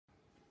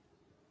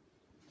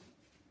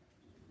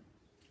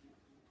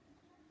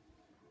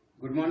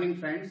Good morning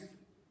friends.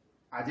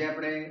 आज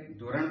આપણે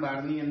ધોરણ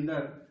 12 ની અંદર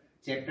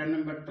ચેપ્ટર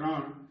નંબર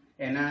 3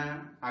 એના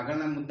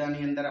આગળના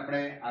મુદ્દાની અંદર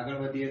આપણે આગળ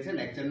વધીએ છીએ।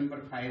 લેક્ચર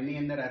નંબર 5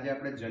 ની અંદર આજે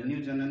આપણે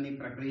જન્યુજનનની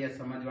પ્રક્રિયા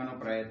સમજવાનો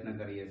પ્રયત્ન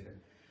કરીએ છીએ।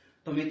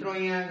 તો મિત્રો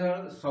અહીંયા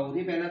આગળ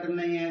સૌથી પહેલા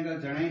તમને અહીંયા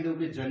આગળ જણાવી દઉં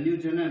કે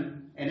જન્યુજનન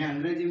એને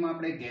અંગ્રેજીમાં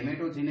આપણે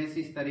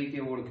ગેમેટોજિનેસિસ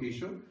તરીકે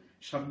ઓળખીશું।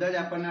 શબ્દ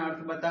જ આપણને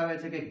અર્થ બતાવે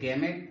છે કે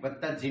ગેમેટ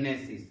વત્તા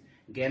જીનેસિસ।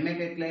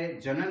 ગેમેટ એટલે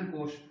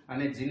જનનકોષ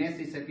અને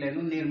જીનેસિસ એટલે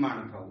એનું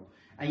નિર્માણ થવું।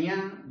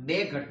 અહીંયા બે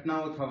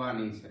ઘટનાઓ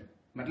થવાની છે,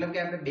 मतलब કે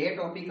આપણે બે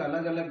ટોપિક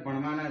અલગ અલગ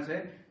ભણવાના છે,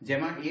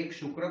 જેમાં એક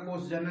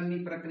શુક્રકોષ જનનની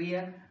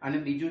પ્રક્રિયા અને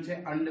બીજું છે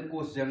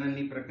અંડકોષ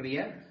જનનની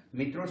પ્રક્રિયા।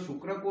 મિત્રો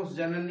શુક્રકોષ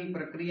જનનની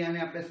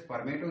પ્રક્રિયાને આપણે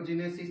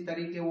સ્પર્મેટોજિનેસિસ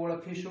તરીકે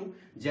ઓળખીશું,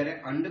 જ્યારે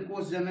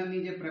અંડકોષ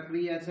જનનની જે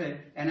પ્રક્રિયા છે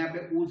એને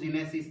આપણે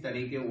ઉજીનેસિસ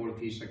તરીકે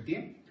ઓળખી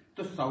શકીએ।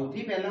 તો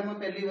સૌથી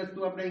પહેલામાં પહેલી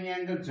વસ્તુ આપણે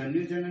અહીંયા આગળ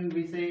જન્યુજનન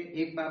વિશે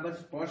એક બાબત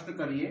સ્પષ્ટ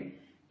કરીએ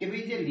કે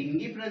ભાઈ જે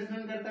લિંગી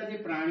પ્રજનન કરતા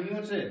જે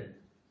પ્રાણીઓ છે,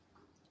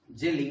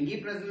 જે લિંગી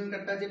પ્રજનન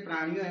કરતા જે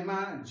પ્રાણીઓ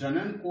એમાં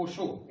જનન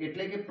કોષો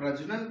એટલે કે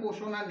પ્રજનન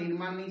કોષોના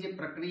નિર્માણની જે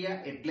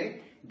પ્રક્રિયા એટલે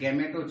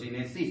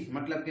ગેમેટોજિનેસિસ,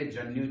 मतलब કે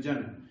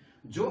જન્યુજનન।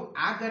 જો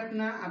આ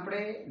ઘટના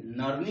આપણે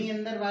નરની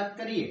અંદર વાત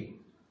કરીએ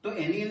તો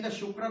એની અંદર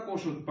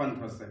શુક્રકોષ ઉત્પન્ન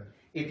થશે,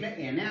 એટલે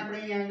એને આપણે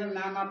અહીંયા આગળ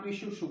નામ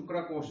આપીશું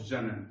શુક્રકોષ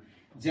જનન।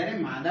 જ્યારે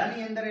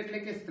માદાની અંદર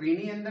એટલે કે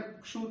સ્ત્રીની અંદર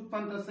શું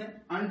ઉત્પન્ન થશે?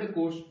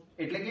 અંડકોષ,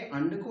 એટલે કે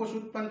અંડકોષ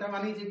ઉત્પન્ન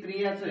થવાની જે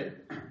ક્રિયા છે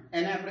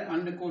એને આપણે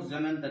અંડકોષ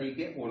જનન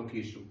તરીકે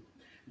ઓળખીશું।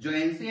 જો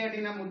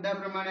એનસીઈઆરટી ના મુદ્દા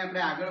પ્રમાણે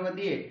આપણે આગળ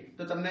વધીએ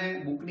તો તમને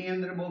બુકની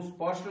અંદર બહુ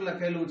સ્પષ્ટ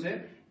લખેલું છે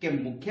કે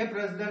મુખ્ય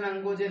પ્રજનન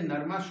અંગો જે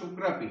નરમાં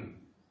શુક્રપિંડ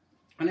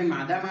અને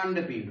માદામાં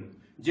અંડપિંડ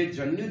જે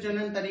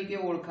જન્યુજનન તરીકે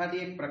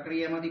ઓળખાતી એક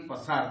પ્રક્રિયામાંથી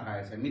પસાર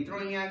થાય છે। મિત્રો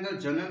અહીંયા આગળ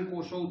જનન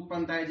કોષો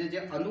ઉત્પન્ન થાય છે, જે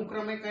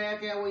અનુક્રમે કયા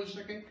કયા હોઈ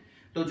શકે?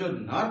 તો જો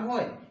નર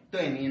હોય તો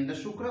એની અંદર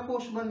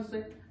શુક્રકોષ બનશે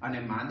અને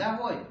માદા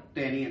હોય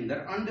તો એની અંદર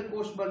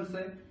અંડકોષ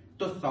બનશે।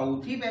 તો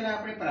સૌથી પહેલા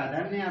આપણે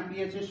પ્રાધાન્ય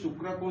આપીએ છીએ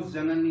શુક્રકોષ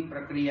જનનની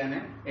પ્રક્રિયાને,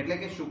 એટલે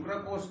કે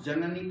શુક્રકોષ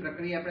જનનની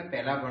પ્રક્રિયા આપણે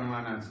પહેલા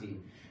ભણવાના છીએ।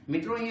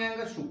 મિત્રો અહીંયા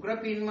આગળ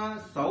શુક્રપિંડમાં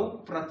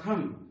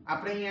સૌપ્રથમ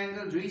આપણે અહીંયા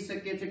આગળ જોઈ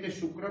શકીએ છીએ કે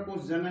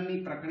શુક્રકોષ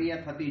જનનની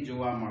પ્રક્રિયા થતી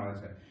જોવા મળે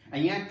છે।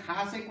 અહીંયા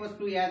ખાસ એક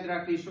વસ્તુ યાદ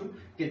રાખીશું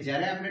કે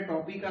જ્યારે આપણે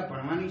ટોપિક આ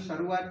ભણવાની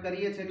શરૂઆત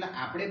કરીએ છીએ એટલે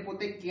આપણે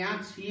પોતે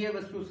ક્યાં છીએ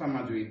વસ્તુ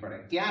સમજવી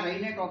પડે, ક્યાં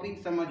રહીને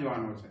ટોપિક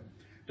સમજવાનો છે।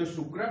 તો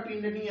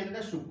શુક્રપિંડની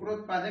અંદર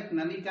શુક્રોત્પાદક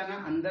નલિકાના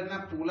અંદરના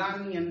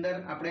પોલાણની અંદર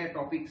આપણે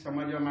ટોપિક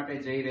સમજવા માટે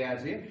જઈ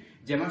રહ્યા છીએ,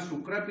 જેમાં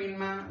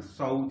શુક્રપિંડમાં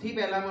સૌથી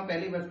પહેલામાં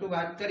પહેલી વસ્તુ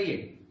વાત કરીએ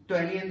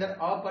તો એની અંદર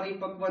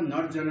અપરિપક્વ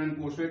નરજનન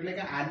કોષો એટલે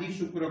કે આદિ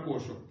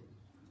શુક્રકોષો।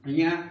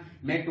 અહીંયા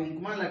મેં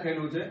ટૂંકમાં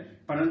લખેલું છે,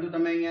 પરંતુ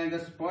તમે અહીંયા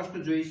આગળ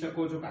સ્પષ્ટ જોઈ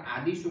શકો છો કે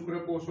આદિ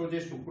શુક્રકોષો જે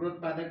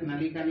શુક્રોત્પાદક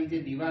નલિકાની જે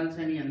દિવાલ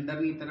છે એની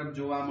અંદરની તરફ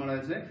જોવા મળે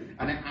છે,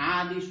 અને આ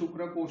આદિ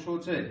શુક્રકોષો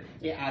છે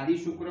એ આદિ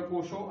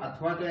શુક્રકોષો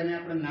અથવા તો એને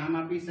આપણે નામ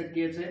આપી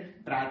શકીએ છીએ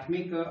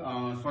પ્રાથમિક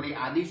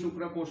આદિ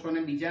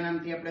શુક્રકોષોને બીજા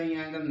નામથી આપણે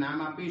અહીંયા આગળ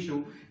નામ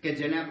આપીશું કે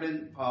જેને આપણે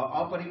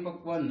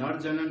અપરિપક્વ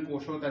નરજનન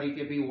કોષો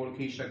તરીકે બી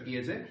ઓળખી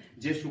શકીએ છીએ,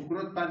 જે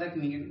શુક્રોત્પાદક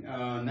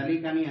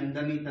નલિકાની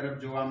અંદરની તરફ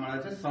જોવા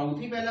મળે છે।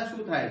 સૌથી પહેલા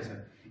શું થાય છે,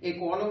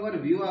 એક ઓલ ઓવર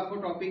વ્યૂ આખો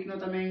ટોપિકનો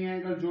તમે અહીંયા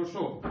આગળ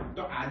જોશો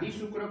તો આદિ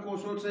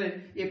શુક્રકોષો છે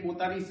એ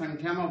પોતાની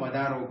સંખ્યામાં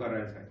વધારો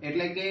કરે છે,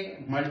 એટલે કે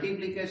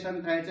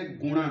મલ્ટીપ્લિકેશન થાય છે,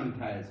 ગુણન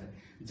થાય છે।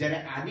 જ્યારે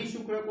આદિ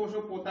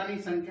શુક્રકોષો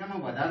પોતાની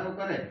સંખ્યામાં વધારો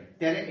કરે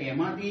ત્યારે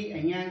એમાંથી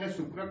અહીંયા આગળ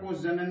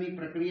શુક્રકોષ જનનની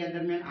પ્રક્રિયા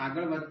દરમિયાન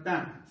આગળ વધતા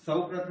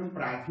સૌપ્રથમ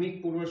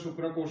પ્રાથમિક પૂર્વ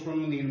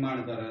શુક્રકોષોનું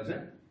નિર્માણ કરે છે।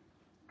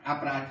 આ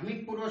પ્રાથમિક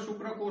પૂર્વ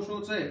શુક્રકોષો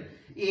છે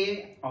એ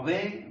હવે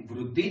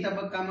વૃદ્ધિ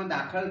તબક્કામાં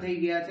દાખલ થઈ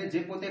ગયા છે,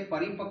 જે પોતે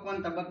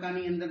પરિપક્વન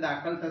તબક્કાની અંદર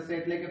દાખલ થશે,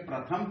 એટલે કે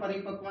પ્રથમ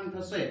પરિપક્વન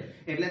થશે।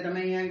 એટલે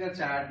તમે અહીંયા આગળ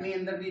ચાર્ટની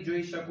અંદર બી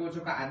જોઈ શકો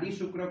છો કે આદિ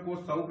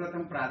શુક્રકોષ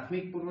સૌપ્રથમ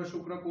પ્રાથમિક પૂર્વ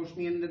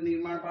શુક્રકોષની અંદર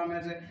નિર્માણ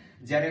પામે છે,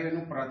 જ્યારે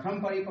એનું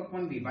પ્રથમ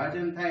પરિપક્વન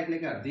વિભાજન થાય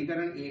એટલે કે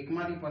અર્ધીકરણ 1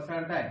 માંથી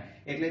પસાર થાય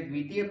એટલે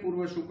દ્વિતીય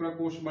પૂર્વ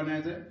શુક્રકોષ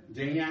બને છે,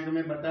 જે અહીંયા આગળ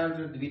મેં બતાવ્યું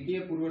છે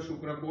દ્વિતીય પૂર્વ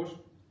શુક્રકોષ।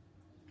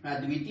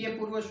 આ દ્વિતીય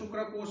પૂર્વ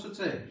શુક્રકોષ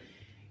છે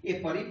એ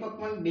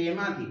પરિપક્વન 2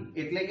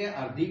 માંથી એટલે કે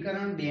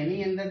અર્ધીકરણ 2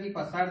 ની અંદરથી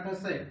પસાર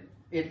થશે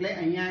એટલે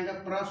અહીંયા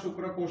આગળ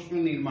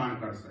પ્રશુક્રકોષનું નિર્માણ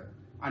કરશે,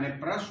 અને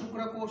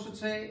પ્રશુક્રકોષ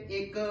છે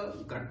એક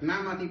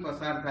ઘટનામાંથી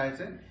પસાર થાય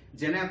છે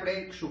જેને આપણે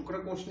એક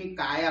શુક્રકોષની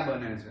કાયા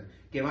બને છે।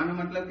 કહેવાનો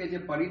મતલબ કે જે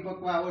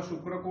પરિપક્વ આવો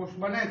શુક્રકોષ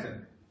બને છે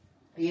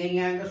એ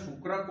અહીંયા આગળ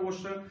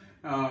શુક્રકોષ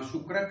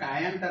શુક્ર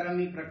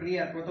કાયાંતરણની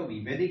પ્રક્રિયા અથવા તો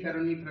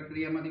વિભેદીકરણની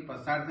પ્રક્રિયામાંથી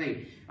પસાર થઈ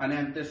અને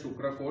અંતે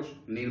શુક્રકોષ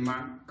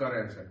નિર્માણ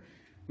કરે છે।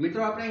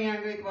 મિત્રો આપણે અહીંયા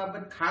આગળ એક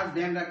બાબત ખાસ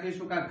ધ્યાન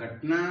રાખીશું કે આ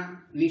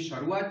ઘટનાની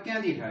શરૂઆત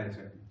ક્યાંથી થાય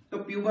છે? તો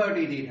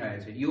પ્યુબર્ટીથી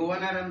થાય છે,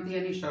 યૌવનારંભથી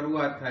એની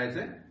શરૂઆત થાય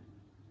છે।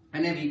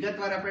 અને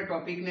વિગતવાર આપણે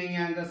ટોપિકને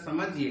અહીંયા આગળ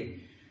સમજીએ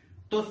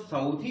તો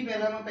સૌથી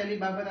પહેલામાં પહેલી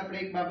બાબત આપણે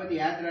એક બાબત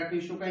યાદ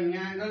રાખીશું કે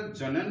અહીંયા આગળ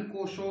જનન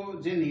કોષો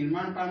જે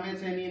નિર્માણ પામે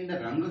છે એની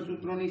અંદર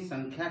રંગસૂત્રોની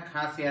સંખ્યા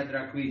ખાસ યાદ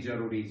રાખવી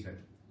જરૂરી છે,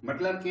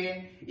 मतलब કે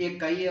એ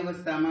કઈ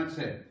અવસ્થામાં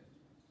છે?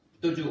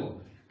 તો જુઓ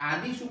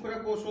આદિ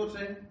શુક્રકોષો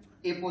છે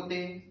એ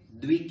પોતે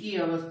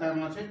દ્વિકીય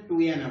અવસ્થામાં છે,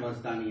 2n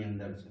અવસ્થાની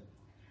અંદર છે।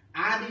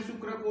 આ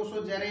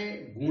આદિશુક્રકોષો જ્યારે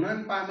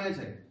ગુણન પામે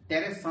છે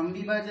ત્યારે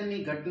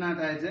સમવિભાજનની ઘટના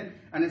થાય છે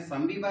અને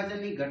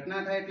સમવિભાજનની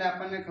ઘટના થાય એટલે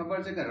આપણને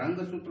ખબર છે કે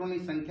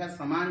રંગસૂત્રોની સંખ્યા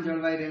સમાન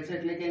જળવાઈ રહે છે,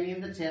 એટલે કે એની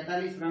અંદર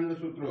 46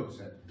 રંગસૂત્રો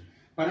છે.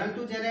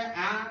 પરંતુ જ્યારે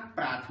આ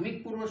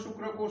પ્રાથમિક પૂર્વ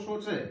શુક્રકોષો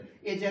છે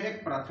એ જ્યારે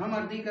પ્રથમ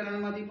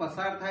અર્ધીકરણમાંથી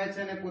પસાર થાય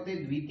છે અને પોતે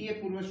દ્વિતીય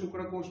પૂર્વ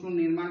શુક્રકોષનું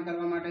નિર્માણ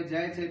કરવા માટે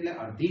જાય છે એટલે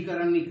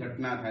અર્ધીકરણની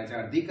ઘટના થાય છે.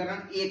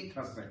 અર્ધીકરણ 1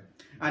 થશે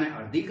અને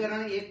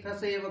અર્ધીકરણ 1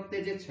 થશે એ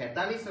વખતે જે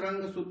 46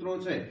 રંગસૂત્રો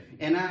છે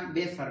એના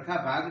બે સરખા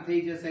ભાગ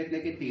થઈ જશે, એટલે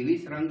કે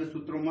 23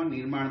 રંગસૂત્રોમાં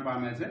નિર્માણ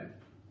પામે છે.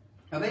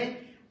 હવે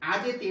આ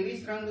જે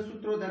 23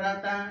 રંગસૂત્રો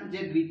ધરાવતા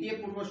જે દ્વિતીય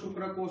પૂર્વ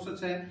શુક્રકોષ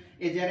છે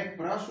એ જ્યારે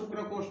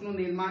પ્રશુક્રકોષનું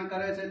નિર્માણ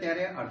કરે છે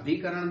ત્યારે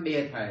અર્ધીકરણ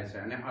 2 થાય છે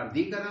અને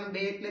અર્ધીકરણ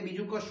 2 એટલે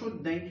બીજું કશું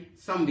જ નહીં,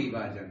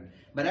 સમવિભાજન.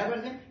 બરાબર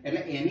છે?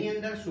 એટલે એની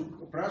અંદર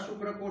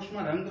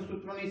પ્રશુક્રકોષમાં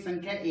રંગસૂત્રોની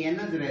સંખ્યા n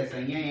જ રહેશે,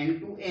 અહીંયા n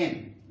to n,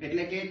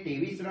 એટલે કે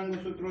 23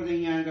 રંગસૂત્રો જ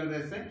અહીંયા આગળ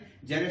રહેશે.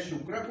 જ્યારે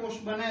શુક્રકોષ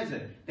બને છે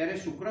ત્યારે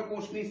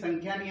શુક્રકોષની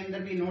સંખ્યાની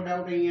અંદર બી નો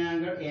ડાઉટ અહીંયા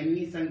આગળ n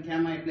ની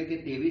સંખ્યામાં એટલે કે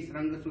 23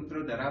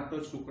 રંગસૂત્રો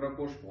ધરાવતો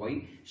શુક્રકોષ હોઈ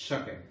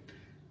શકે.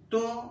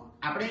 તો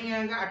આપણે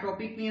અહીંયા આગળ આ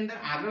ટોપિકની અંદર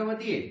આગળ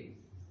વધીએ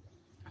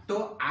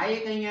તો આ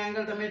એક અહીંયા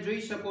આગળ તમે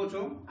જોઈ શકો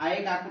છો, આ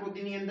એક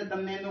આકૃતિની અંદર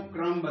તમને એનો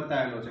ક્રમ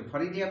બતાવેલો છે.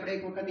 ફરીથી આપણે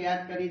એક વખત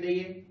યાદ કરી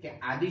દઈએ કે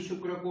આદિ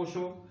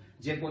શુક્રકોષો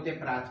જે પોતે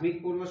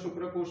પ્રાથમિક પૂર્વ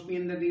શુક્રકોષની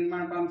અંદર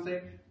નિર્માણ પામશે,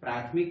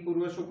 પ્રાથમિક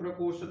પૂર્વ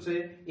શુક્રકોષ છે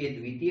એ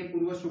દ્વિતીય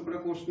પૂર્વ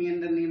શુક્રકોષની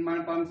અંદર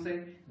નિર્માણ પામશે,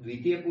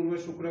 દ્વિતીય પૂર્વ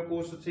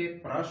શુક્રકોષ છે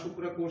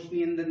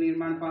પ્રશુક્રકોષની અંદર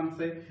નિર્માણ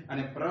પામશે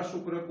અને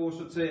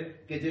પ્રશુક્રકોષ છે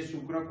કે જે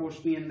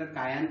શુક્રકોષની અંદર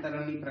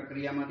કાયાંતરણની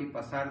પ્રક્રિયામાંથી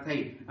પસાર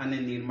થઈ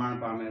અને નિર્માણ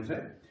પામે છે.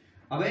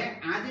 હવે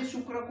આ જે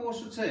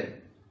શુક્રકોષ છે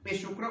એ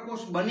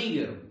શુક્રકોષ બની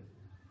ગયો,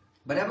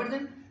 બરાબર છે?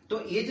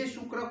 તો એ જે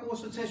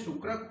શુક્રકોષ છે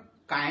શુક્ર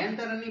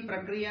કાયાંતરણની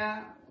પ્રક્રિયા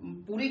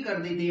પૂરી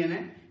કરી દીધી અને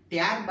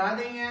ત્યારબાદ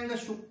અહીંયા આગળ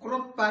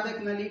શુક્રોત્પાદક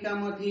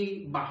નલિકામાંથી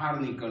બહાર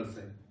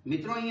નીકળશે.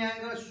 મિત્રો અહીંયા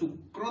આગળ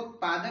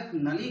શુક્રોત્પાદક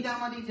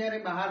નલિકામાંથી જ્યારે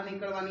બહાર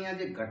નીકળવાની આ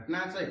જે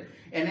ઘટના છે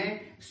એને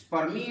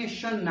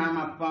સ્પર્મિએશન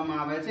નામ આપવામાં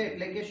આવે છે,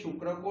 એટલે કે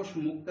શુક્રકોષ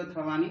મુક્ત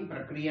થવાની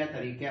પ્રક્રિયા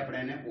તરીકે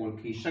આપણે એને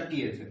ઓળખી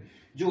શકીએ છીએ.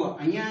 જુઓ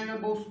અહીંયા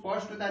આગળ બહુ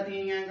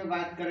સ્પષ્ટતાથી અહીંયા આગળ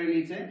વાત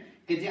કરેલી છે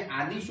કે જે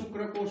આદિ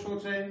શુક્રકોષો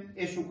છે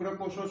એ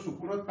શુક્રકોષો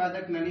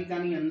શુક્રોત્પાદક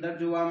નલિકાની અંદર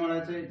જોવા મળે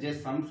છે, જે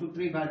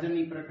સમસૂત્રી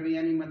ભાજનની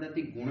પ્રક્રિયાની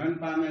મદદથી ગુણન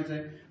પામે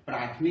છે,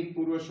 પ્રાથમિક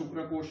પૂર્વ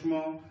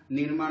શુક્રકોષમાં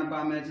નિર્માણ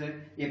પામે છે.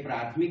 એ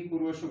પ્રાથમિક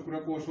પૂર્વ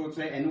શુક્રકોષો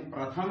છે એનું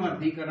પ્રથમ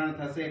અર્ધીકરણ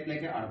થશે,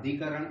 એટલે કે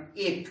અર્ધીકરણ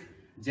 1,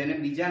 જેને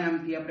બીજા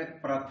નામથી આપણે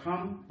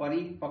પ્રથમ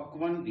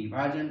પરિપક્વન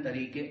વિભાજન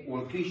તરીકે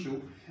ઓળખીશું.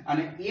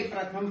 અને એ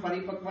પ્રથમ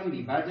પરિપક્વન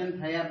વિભાજન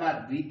થયા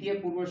બાદ દ્વિતીય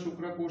પૂર્વ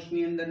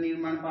શુક્રકોષની અંદર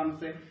નિર્માણ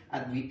પામશે. આ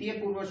દ્વિતીય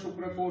પૂર્વ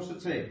શુક્રકોષ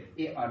છે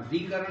એ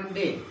અર્ધીકરણ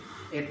 2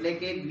 એટલે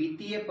કે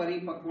દ્વિતીય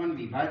પરિપક્વન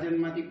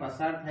વિભાજનમાંથી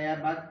પસાર થયા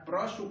બાદ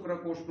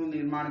પ્રશુક્રકોષનું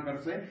નિર્માણ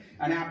કરશે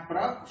અને આ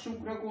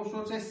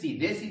પ્રશુક્રકોષો છે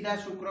સીધે સીધા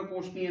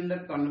શુક્રકોષની અંદર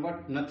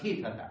કન્વર્ટ નથી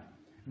થતા.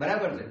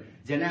 બરાબર છે?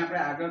 જેને આપણે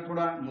આગળ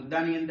થોડા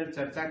મુદ્દાની અંદર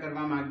ચર્ચા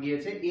કરવા માંગીએ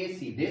છીએ, એ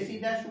સીધે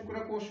સીધા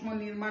શુક્રકોષમાં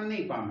નિર્માણ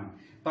નહીં પામે,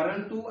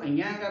 પરંતુ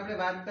અહીંયા આપણે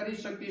વાત કરી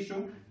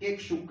શકીશું કે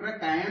એક શુક્ર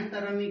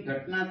કાયાંતરણની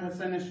ઘટના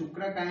થશે અને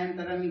શુક્ર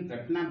કાયાંતરણની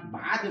ઘટના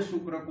બાદ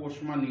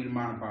શુક્રકોષમાં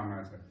નિર્માણ પામે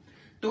છે.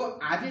 તો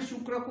આ જે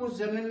શુક્રકોષ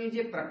જનનની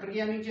જે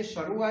પ્રક્રિયાની જે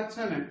શરૂઆત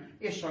છે ને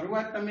એ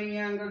શરૂઆત તમે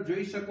અહીંયા આગળ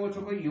જોઈ શકો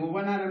છો કે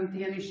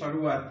યૌવનારંભથી એની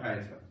શરૂઆત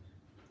થાય છે.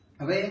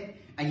 હવે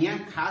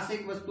અહીંયા ખાસ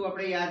એક વસ્તુ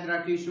આપણે યાદ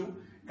રાખીશું,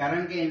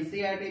 કારણ કે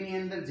એનસીઈઆરટી ની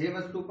અંદર જે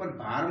વસ્તુ પર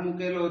ભાર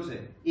મૂકેલો છે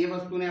એ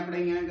વસ્તુને આપણે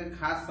અહીંયા આગળ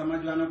ખાસ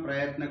સમજવાનો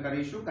પ્રયત્ન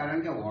કરીશું,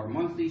 કારણ કે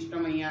હોર્મોન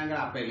સિસ્ટમ અહીંયા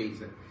આગળ આપેલી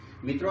છે.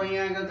 મિત્રો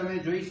અહીંયા આગળ તમે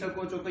જોઈ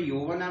શકો છો કે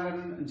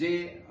યૌવનાવરણ જે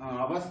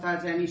અવસ્થા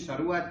છે એની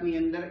શરૂઆતની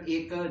અંદર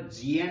એક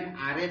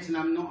GnRH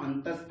નામનો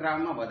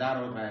અંતઃસ્ત્રાવમાં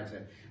વધારો થાય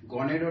છે,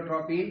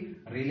 ગોનેડોટ્રોપિન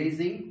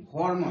રિલીઝિંગ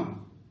હોર્મોન.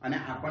 અને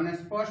આપણને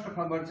સ્પષ્ટ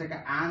ખબર છે કે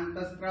આ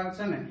અંતઃસ્ત્રાવ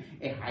છે ને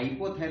એ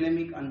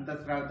હાઇપોથેલેમિક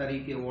અંતઃસ્ત્રાવ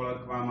તરીકે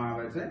ઓળખવામાં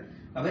આવે છે.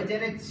 હવે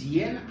જ્યારે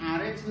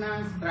GnRH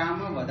ના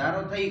સ્ત્રાવમાં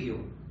વધારો થઈ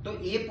ગયો તો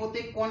એ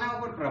પોતે કોના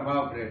ઉપર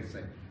પ્રભાવ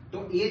પ્રેરશે? તો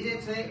એ જે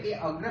છે એ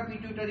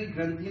અગ્રપિટ્યુટરી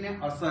ગ્રંથિને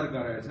અસર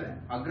કરે છે.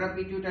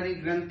 અગ્રપિટ્યુટરી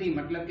ગ્રંથિ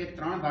મતલબ કે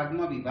 3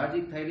 ભાગમાં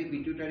વિભાજિત થયેલી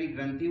પિટ્યુટરી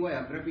ગ્રંથિ હોય,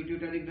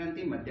 અગ્રપિટ્યુટરી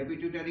ગ્રંથિ, મધ્ય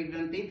પિટ્યુટરી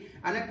ગ્રંથિ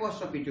અને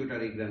પોસ્ટ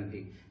પિટ્યુટરી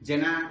ગ્રંથિ,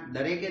 જેના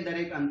દરેકે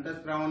દરેક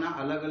અંતઃસ્ત્રાવોના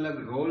અલગ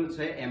અલગ રોલ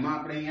છે. એમાં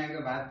આપણે અહીંયા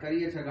આગળ વાત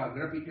કરીએ છીએ કે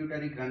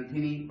અગ્રપિટ્યુટરી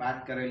ગ્રંથિની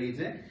વાત કરેલી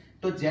છે.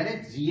 તો જ્યારે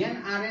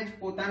GnRH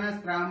પોતાના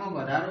સ્ત્રાવમાં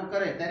વધારો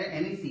કરે ત્યારે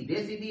એની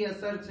સીધી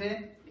અસર છે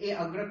એ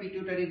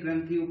અગ્રપિટ્યુટરી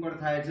ગ્રંથિ ઉપર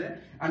થાય છે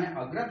અને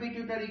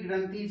અગ્રપિટ્યુટરી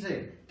ગ્રંથિ છે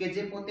કે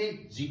જે પોતે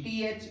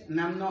GTH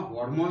નામનો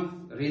હોર્મોન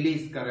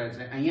રિલીઝ કરે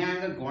છે. અહીંયા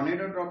આગળ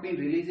ગોનેડોટ્રોપિન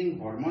રિલીઝિંગ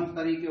હોર્મોન્સ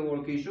તરીકે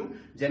ઓળખીશું,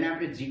 જેને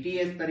આપણે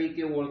GTH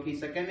તરીકે ઓળખી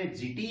શકીએ. અને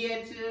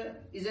GTH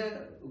is a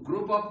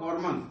group of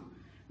hormones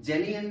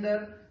જેની અંદર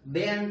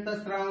 2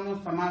 અંતઃસ્ત્રાવોનો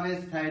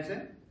સમાવેશ થાય છે.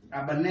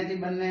 આ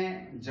બંનેથી બંને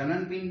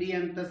જનનપિંડી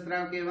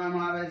અંતઃસ્ત્રાવ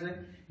કહેવામાં આવે છે,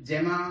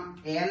 જેમાં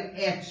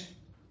LH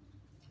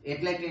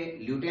એટલે કે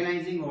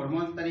લ્યુટેનાઇઝિંગ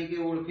હોર્મોન્સ તરીકે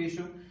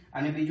ઓળખીશું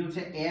અને બીજું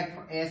છે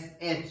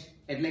FSH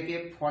એટલે કે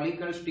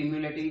ફોલિકલ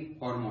સ્ટિમ્યુલેટિંગ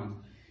હોર્મોન્સ.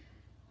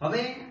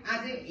 હવે આ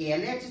જે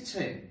LH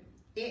છે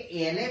એ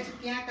LH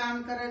ક્યાં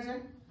કામ કરે છે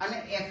અને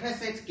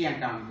FSH ક્યાં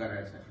કામ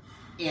કરે છે?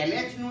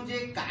 LH નું જે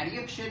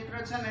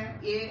કાર્યક્ષેત્ર છે ને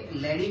એ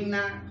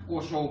લેડિંગના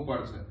કોષો ઉપર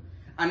છે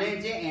અને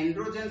જે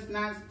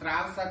એન્ડ્રોજન્સના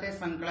સ્ત્રાવ સાથે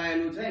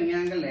સંકળાયેલું છે.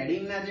 અહીંયા આગળ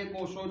લેડિંગના જે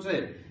કોષો છે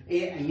એ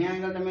અહીંયા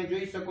આગળ તમે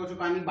જોઈ શકો છો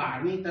કે આની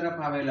બહારની તરફ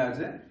આવેલા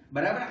છે,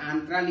 બરાબર,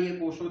 આંતરાલીય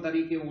કોષો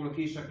તરીકે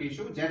ઓળખી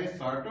શકીશું. જ્યારે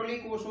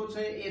સર્ટોલી કોષો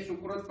છે એ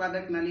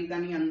શુક્રોત્પાદક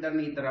નલિકાની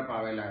અંદરની તરફ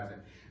આવેલા છે.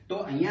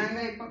 તો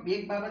અહીંયા આગળ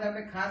એક બાબત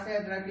આપણે ખાસ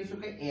યાદ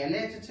રાખીશું કે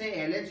LH છે,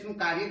 LH નું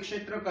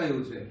કાર્યક્ષેત્ર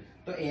કયું છે?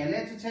 તો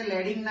LH છે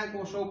લેડિંગના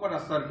કોષો ઉપર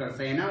અસર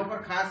કરશે, એના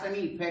ઉપર ખાસ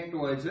એની ઇફેક્ટ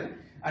હોય છે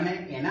અને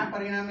એના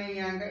પરિણામે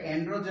અહીંયા આગળ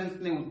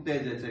એન્ડ્રોજન્સને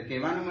ઉત્તેજે છે.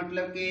 કહેવાનો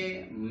મતલબ કે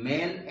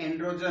મેલ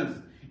એન્ડ્રોજન્સ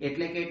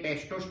એટલે કે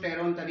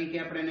ટેસ્ટોસ્ટેરોન તરીકે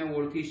આપણે એને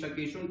ઓળખી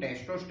શકીશું.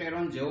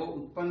 ટેસ્ટોસ્ટેરોન જેવો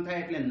ઉત્પન્ન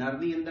થાય એટલે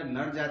નરની અંદર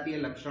નર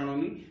જાતીય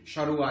લક્ષણોની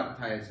શરૂઆત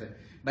થાય છે,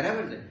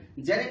 બરાબર છે.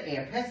 જ્યારે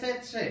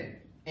FSH છે,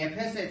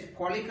 FSH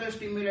ફોલિકલ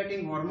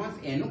સ્ટિમ્યુલેટિંગ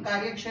હોર્મોન્સ, એનું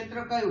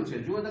કાર્યક્ષેત્ર કયું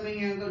છે? જુઓ તમે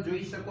અહીંયા આગળ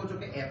જોઈ શકો છો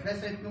કે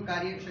FSH નું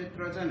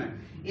કાર્યક્ષેત્ર છે ને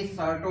એ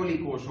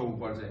સર્ટોલી કોષો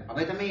ઉપર છે.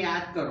 હવે તમે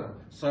યાદ કરો,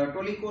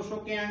 સર્ટોલી કોષો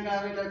ક્યાં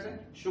આવેલા છે?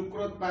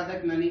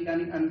 શુક્રોત્પાદક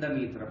નલિકાની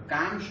અંદરની તરફ.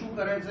 કામ શું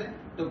કરે છે?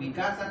 તો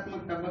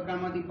વિકાસાત્મક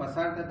તબક્કામાંથી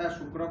પસાર થતા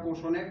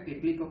શુક્રકોષોને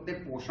કેટલીક વખતે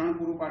પોષણ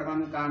પૂરું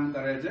પાડવાનું કામ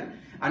કરે છે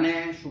અને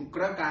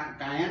શુક્ર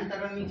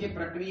કાયાંતરણની જે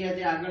પ્રક્રિયા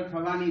જે આગળ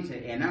થવાની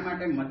છે એના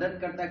માટે મદદ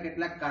કરતા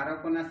કેટલાક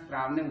કારકોના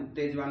સ્ત્રાવને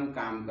ઉત્તેજવાનું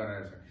કામ કરે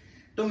છે.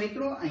 તો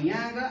મિત્રો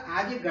અહીંયા આગળ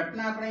આ જે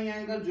ઘટના આપણે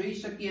અહીંયા આગળ જોઈ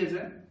શકીએ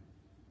છીએ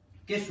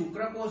કે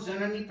શુક્રકોષ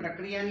જનનની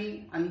પ્રક્રિયાની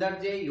અંદર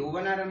જે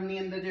યૌવનારંભની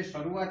અંદર જે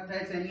શરૂઆત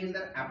થાય છે એની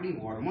અંદર આપણી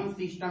હોર્મોન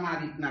સિસ્ટમ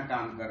આ રીતના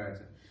કામ કરે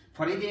છે.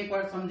 ફરીથી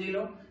એકવાર સમજી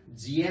લો,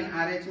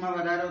 GnRH માં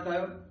વધારો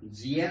થયો,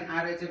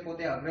 GnRH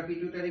પોતે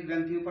અગ્રપિટ્યુટરી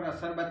ગ્રંથિ ઉપર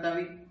અસર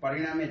બતાવી,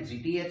 પરિણામે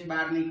GTH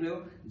બહાર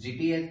નીકળ્યો.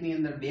 GTH ની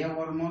અંદર બે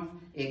હોર્મોન્સ,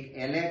 એક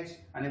LH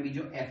અને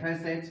બીજો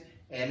FSH.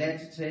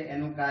 LH છે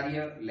એનું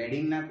કાર્ય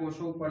લેડિંગના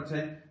કોષો ઉપર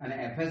છે અને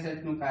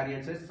FSH નું કાર્ય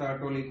છે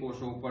સર્ટોલી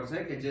કોષો ઉપર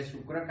છે કે જે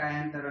શુક્ર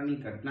કાયાંતરણની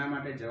ઘટના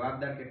માટે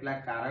જવાબદાર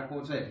કેટલાક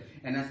કારકો છે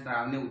એના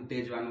સ્ત્રાવને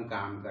ઉત્તેજવાનું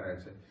કામ કરે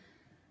છે.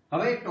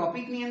 હવે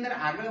ટોપિકની અંદર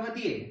આગળ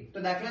વધીએ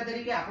તો દાખલા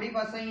તરીકે આપણી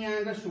પાસે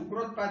અહીંયા આગળ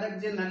શુક્રોત્પાદક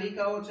જે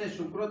નલિકાઓ છે,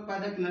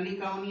 શુક્રોત્પાદક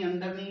નલિકાઓની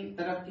અંદરની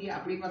તરફથી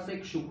આપણી પાસે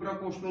એક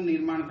શુક્રકોષનું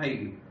નિર્માણ થઈ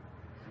ગયું.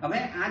 હવે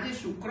આ જે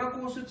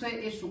શુક્રકોષ છે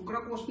એ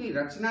શુક્રકોષની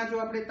રચના જો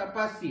આપણે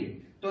તપાસીએ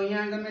તો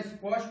અહીંયા આગળ મેં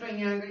સ્પષ્ટ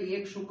અહીંયા આગળ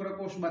એક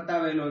શુક્રકોષ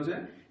બતાવેલો છે.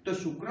 તો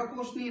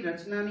શુક્રકોષની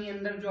રચનાની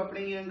અંદર જો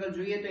આપણે અહીંયા આગળ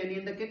જોઈએ તો એની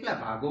અંદર કેટલા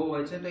ભાગો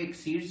હોય છે? તો એક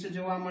શીર્ષ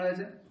જોવા મળે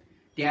છે,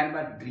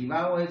 ત્યારબાદ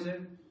ગ્રીવા હોય છે,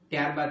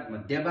 ત્યારબાદ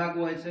મધ્ય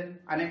ભાગ હોય છે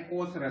અને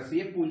કોષ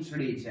રસી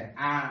પૂંછડી છે.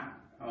 આ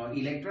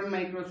ઇલેક્ટ્રોન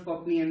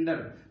માઇક્રોસ્કોપની અંદર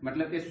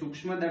મતલબ કે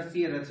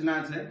સૂક્ષ્મદર્શીય રચના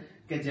છે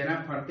કે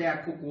જેના ફરતે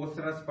આખું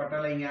કોષરસ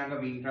પટલ અહીંયા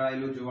આગળ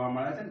વીંટળાયેલું જોવા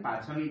મળે છે.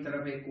 પાછળની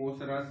તરફ એક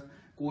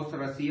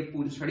કોષરસીય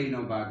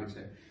પૂંછડીનો ભાગ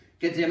છે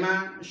કે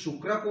જેમાં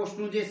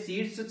શુક્રકોષનું જે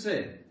શીર્ષ છે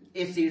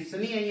એ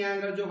શીર્ષની અહીંયા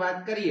આગળ જો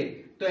વાત કરીએ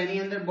તો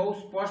એની અંદર બહુ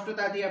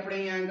સ્પષ્ટતાથી આપણે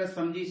અહીંયા આગળ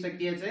સમજી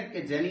શકીએ છીએ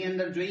કે જેની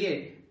અંદર જોઈએ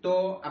તો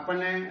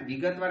આપણને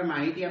વિગતવાર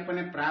માહિતી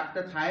આપણને પ્રાપ્ત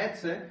થાય જ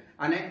છે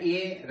અને એ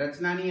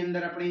રચનાની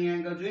અંદર આપણે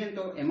અહીંયા આગળ જોઈએ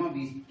તો એમાં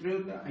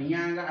વિસ્તૃત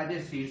અહીંયા આગળ આ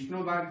જે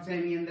શીર્ષનો ભાગ છે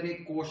એની અંદર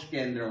એક કોષ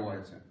કેન્દ્ર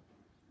હોય છે,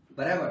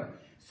 બરાબર.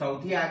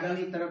 સૌથી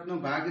આગળની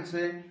તરફનો ભાગ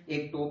છે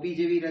એક ટોપી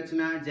જેવી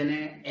રચના જેને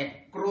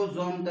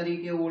એક્રોઝોમ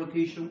તરીકે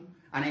ઓળખીશું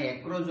અને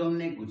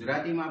એક્રોઝોમને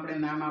ગુજરાતીમાં આપણે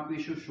નામ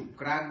આપીશું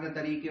શુક્રાગ્ર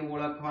તરીકે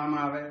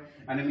ઓળખવામાં આવે.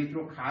 અને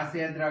મિત્રો ખાસ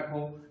યાદ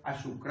રાખો, આ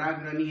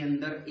શુક્રાગ્રની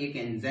અંદર એક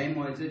એન્ઝાઇમ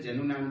હોય છે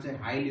જેનું નામ છે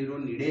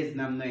હાઇલ્યુરોનિડેઝ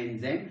નામનો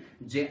એન્ઝાઇમ,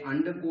 જે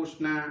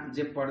અંડકોષના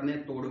જે પડને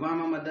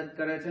તોડવામાં મદદ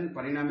કરે છે અને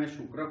પરિણામે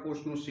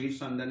શુક્રકોષનું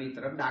શીર્ષ અંદરની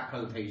તરફ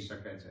દાખલ થઈ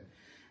શકે છે.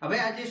 હવે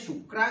આ જે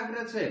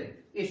શુક્રાગ્ર છે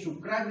એ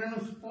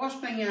શુક્રાગ્રનું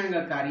સ્પષ્ટ અહીંયા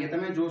આગળ કાર્ય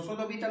તમે જોશો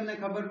તો બી તમને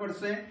ખબર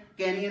પડશે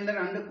કે એની અંદર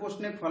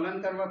અંડકોષને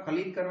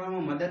ફલિત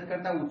કરવામાં મદદ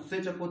કરતા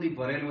ઉત્સેચકોથી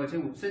ભરેલું હોય છે.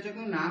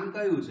 ઉત્સેચકનું નામ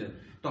કયું છે?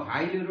 તો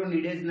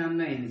હાઇલ્યુરોનિડેઝ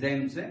નામનો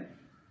એન્ઝાઇમ છે.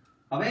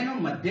 હવે એનો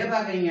મધ્ય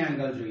ભાગ અહીંયા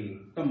આગળ જોઈએ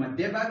તો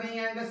મધ્ય ભાગ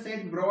અહીંયા આગળ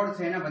સેટ બ્રોડ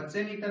છે, એના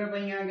વચ્ચેની તરફ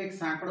અહીંયા આગળ એક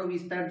સાંકડો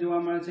વિસ્તાર જોવા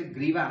મળે છે,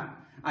 ગ્રીવા.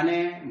 અને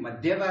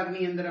મધ્ય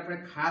ભાગની અંદર આપણે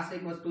ખાસ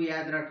એક વસ્તુ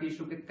યાદ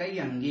રાખીશું કે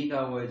કઈ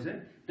અંગિકા હોય છે,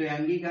 તો એ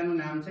અંગિકાનું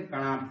નામ છે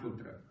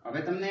કણાભસૂત્ર.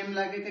 હવે તમને એમ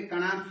લાગે કે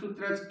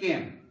કણાભસૂત્ર જ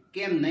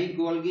કેમ નહીં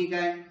ગોલ્ગી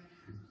કાય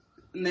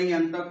નહીં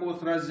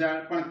અંતકોષ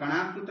રસજાળ, પણ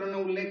કણાભસૂત્રનો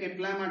ઉલ્લેખ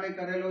એટલા માટે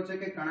કરેલો છે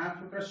કે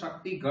કણાભસૂત્ર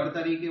શક્તિ ઘર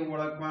તરીકે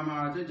ઓળખવામાં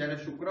આવે છે. જ્યારે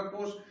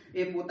શુક્રકોષ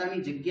એ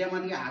પોતાની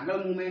જગ્યામાંથી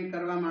આગળ મુવમેન્ટ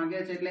કરવા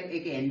માંગે છે એટલે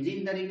એક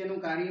એન્જિન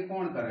તરીકેનું કાર્ય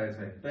કોણ કરે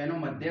છે? તો એનો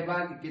મધ્ય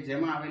ભાગ કે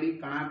જેમાં આવેલી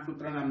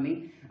કણાભસૂત્ર નામની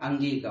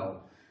અંગિકાઓ.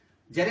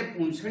 જ્યારે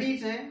પૂંછડી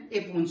છે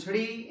એ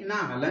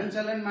પૂંછડીના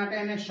હલનચલન માટે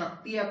એને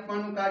શક્તિ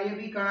આપવાનું કાર્ય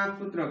બી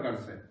કણાભસૂત્ર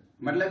કરશે.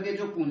 મતલબ કે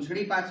જો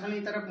પૂંછડી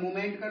પાછળની તરફ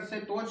મુવમેન્ટ કરશે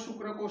તો જ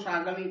શુક્રકોષ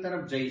આગળની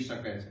તરફ જઈ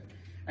શકે છે.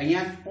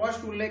 અહીંયા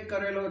સ્પષ્ટ ઉલ્લેખ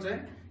કરેલો છે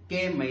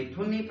કે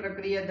મૈથુનની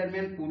પ્રક્રિયા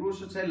દરમિયાન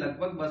પુરુષ છે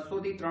લગભગ 200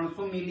 થી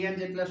 300 મિલિયન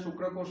જેટલા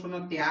શુક્રકોષોનો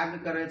ત્યાગ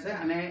કરે છે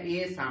અને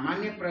એ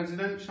સામાન્ય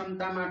પ્રજનન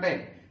ક્ષમતા માટે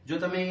જો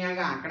તમે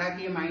અહીંયા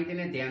આંકડાકીય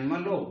માહિતીને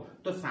ધ્યાનમાં લો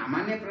તો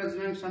સામાન્ય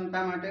પ્રજનન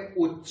ક્ષમતા માટે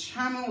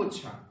ઓછામાં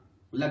ઓછા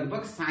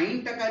લગભગ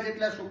 60%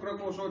 જેટલા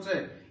શુક્રકોષો છે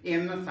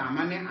એમનો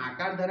સામાન્ય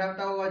આકાર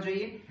ધરાવતા હોવા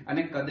જોઈએ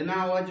અને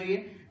કદના હોવા જોઈએ,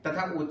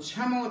 તથા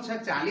ઓછામાં ઓછા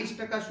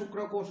 40%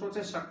 શુક્રકોષો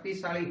છે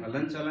શક્તિશાળી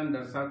હલનચલન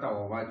દર્શાવતા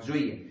હોવા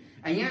જોઈએ.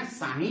 અહીંયા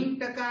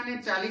 60% અને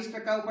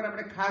 40% ઉપર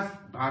આપણે ખાસ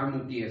ભાર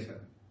મૂકીએ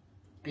છીએ.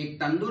 એક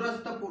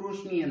તંદુરસ્ત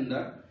પુરુષની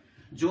અંદર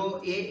જો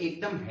એ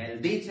એકદમ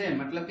હેલ્ધી છે,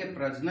 મતલબ કે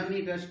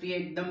પ્રજનનની દ્રષ્ટિએ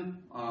એકદમ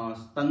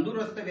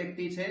તંદુરસ્ત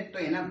વ્યક્તિ છે, તો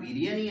એના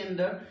વીર્યની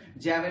અંદર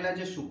જે આવેલા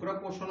જે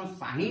શુક્રકોષોનો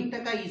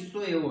 60%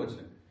 હિસ્સો એવો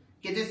છે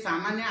કે જે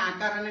સામાન્ય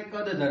આકાર અને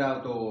કદ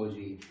ધરાવતો હોવો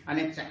જોઈએ,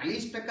 અને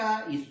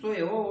 40% હિસ્સો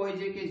એવો હોય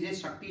છે કે જે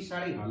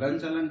શક્તિશાળી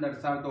હલનચલન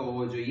દર્શાવતો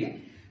હોવો જોઈએ.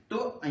 તો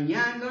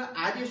અહીંયા આગળ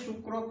આ જે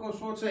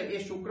શુક્રકોષો છે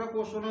એ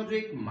શુક્રકોષોનો જો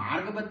એક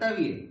માર્ગ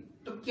બતાવીએ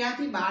તો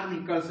ક્યાંથી બહાર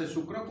નીકળશે,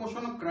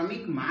 શુક્રકોષોનો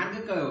ક્રમિક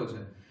માર્ગ કયો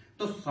છે?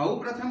 તો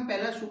સૌપ્રથમ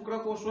પહેલા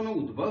શુક્રકોષોનું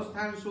ઉદ્ભવ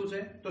સ્થાન શું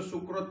છે? તો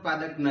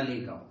શુક્રોત્પાદક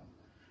નલિકાઓ.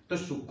 તો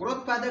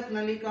શુક્રોત્પાદક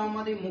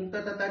નલિકાઓમાંથી મુક્ત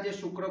થતા જે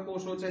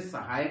શુક્રકોષો છે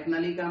સહાયક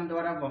નલિકા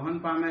દ્વારા વહન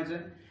પામે છે,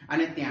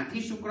 અને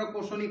ત્યાંથી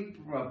શુક્રકોષોની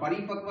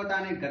પરિપક્વતા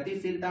અને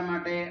ગતિશીલતા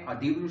માટે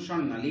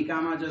અધિવૃષણ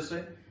નલિકામાં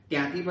જશે.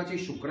 ત્યાંથી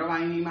પછી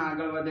શુક્રવાહિનીમાં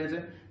આગળ વધે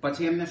છે.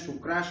 પછી એમને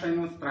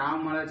શુક્રાશયનો સ્ત્રાવ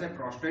મળે છે,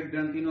 પ્રોસ્ટેટ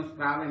ગ્રંથિનો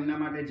સ્ત્રાવ એમના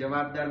માટે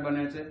જવાબદાર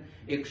બને છે.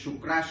 એક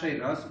શુક્રાશય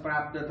રસ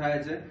પ્રાપ્ત થાય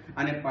છે,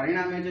 અને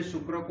પરિણામે જે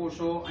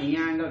શુક્રકોષો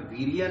અહીંયા આગળ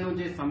વીર્યનો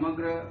જે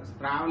સમગ્ર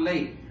સ્ત્રાવ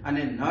લઈ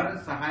અને નર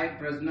સહાયક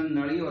પ્રજનન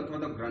નળીઓ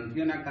અથવા તો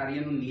ગ્રંથિઓના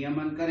કાર્યનું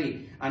નિયમન કરી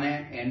અને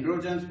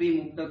એન્ડ્રોજન્સ બી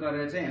મુક્ત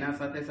કરે છે. એના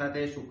સાથે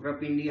સાથે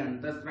શુક્રપિંડી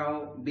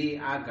અંતઃસ્ત્રાવ બી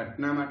આ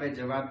ઘટના માટે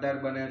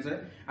જવાબદાર બને છે,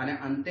 અને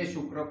અંતે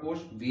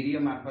શુક્રકોષ વીર્ય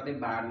મારફતે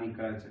બહાર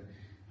નીકળે છે.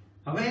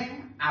 હવે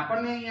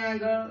આપણને અહીંયા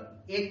આગળ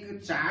એક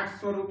ચાર્ટ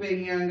સ્વરૂપે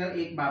અહીંયા આગળ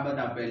એક બાબત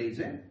આપેલી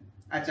છે.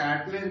 આ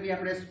ચાર્ટને બી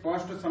આપણે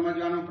સ્પષ્ટ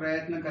સમજવાનો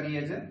પ્રયત્ન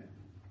કરીએ છીએ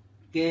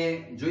કે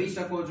જોઈ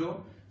શકો છો,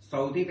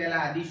 સૌથી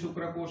પહેલા આદિ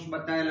શુક્રકોષ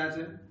બતાવેલા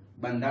છે.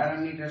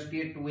 બંધારણની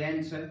દ્રષ્ટિએ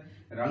 2n છે.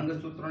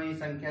 રંગસૂત્રોની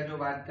સંખ્યા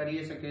જો વાત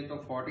કરીએ શકીએ તો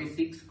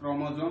 46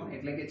 ક્રોમોઝોમ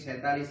એટલે કે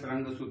 46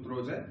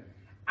 રંગસૂત્રો છે.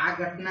 આ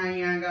ઘટના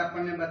અહીંયા આગળ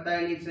આપણને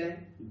બતાવેલી છે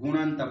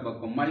ગુણન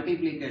તબક્કો,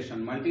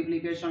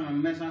 મલ્ટીપ્લિકેશન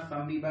હંમેશા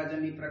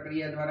સમવિભાજનની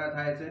પ્રક્રિયા દ્વારા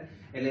થાય છે.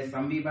 એટલે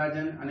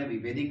સમવિભાજન અને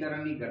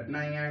વિભેદીકરણની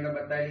ઘટના અહીંયા આગળ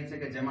બતાવેલી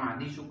છે કે જેમાં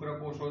આદિ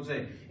શુક્રકોષો છે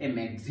એ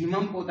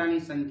મેક્સિમમ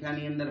પોતાની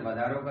સંખ્યાની અંદર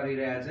વધારો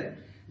કરી રહ્યા છે.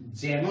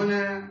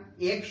 જેમોના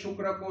એક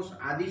શુક્રકોષ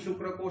આદિ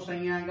શુક્રકોષ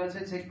અહીંયા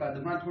આગળ છે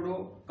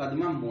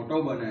કદમાં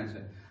મોટો બને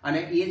છે, અને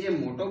એ જે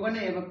મોટો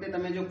બને એ વખતે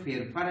તમે જો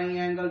ફેરફાર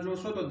અહીંયા આગળ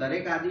જોશો તો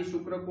દરેક આદિ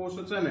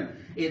શુક્રકોષ છે ને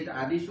એ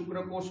આદિ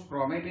શુક્રકોષ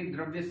ક્રોમેટિક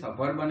દ્રવ્ય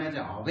સભર બને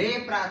છે. હવે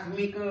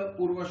પ્રાથમિક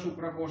પૂર્વ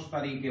શુક્રકોષ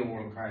તરીકે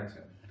ઓળખાય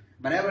છે.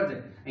 બરાબર છે.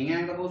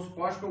 અહીંયા આગળ બહુ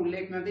સ્પષ્ટ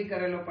ઉલ્લેખ નથી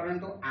કરેલો,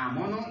 પરંતુ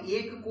આમાંનો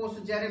એક કોષ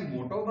જ્યારે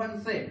મોટો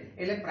બનશે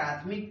એટલે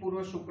પ્રાથમિક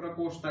પૂર્વ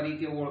શુક્રકોષ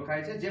તરીકે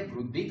ઓળખાય છે, જે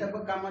વૃદ્ધિ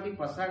તબક્કામાંથી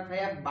પસાર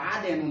થયા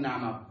બાદ એનું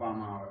નામ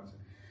આપવામાં આવે છે.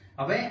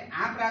 હવે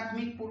આ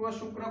પ્રાથમિક પૂર્વ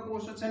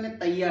શુક્રકોષ છે ને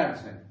તૈયાર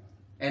છે,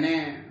 એને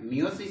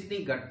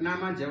મિયોસિસની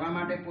ઘટનામાં જવા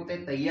માટે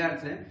પોતે તૈયાર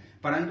છે,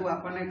 પરંતુ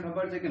આપણને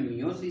ખબર છે કે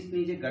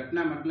મિયોસિસની જે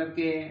ઘટના મતલબ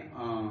કે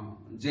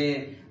જે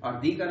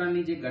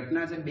અર્ધીકરણની જે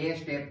ઘટના છે 2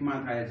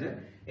 સ્ટેપમાં થાય છે.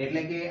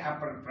 એટલે કે આ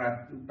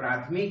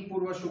પ્રાથમિક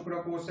પૂર્વ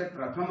શુક્રકોષે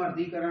પ્રથમ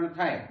અર્ધીકરણ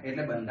થાય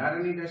એટલે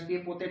બંધારણની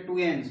દ્રષ્ટિએ પોતે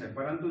 2n છે,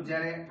 પરંતુ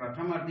જ્યારે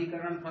પ્રથમ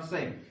અર્ધીકરણ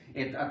થશે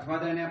અથવા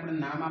તો એને આપણે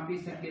નામ આપી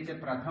શકીએ છીએ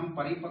પ્રથમ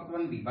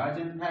પરિપક્વન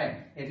વિભાજન થાય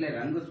એટલે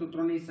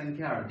રંગસૂત્રોની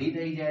સંખ્યા અડધી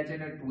થઈ જાય છે,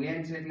 એટલે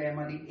 2n છે એટલે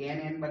એમાંથી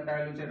n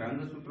બતાવેલું છે.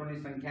 રંગસૂત્રોની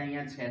સંખ્યા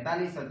અહીંયા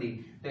 46 હતી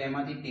તો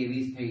એમાંથી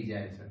 23 થઈ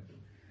જાય છે.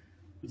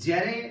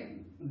 જ્યારે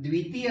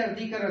દ્વિતીય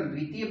અર્ધીકરણ,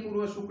 દ્વિતીય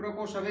પૂર્વ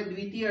શુક્રકોષ હવે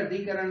દ્વિતીય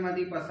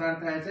અર્ધીકરણમાંથી પસાર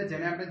થાય છે,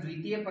 જેને આપણે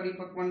દ્વિતીય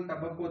પરિપક્વન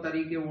તબક્કો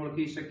તરીકે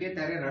ઓળખી શકીએ,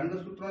 ત્યારે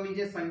રંગસૂત્રોની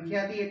જે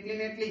સંખ્યા હતી એટલી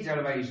ને એટલી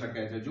જળવાઈ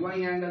શકે છે. જો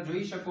અહીંયા આગળ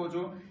જોઈ શકો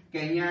છો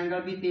કે અહીંયા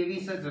આગળ બી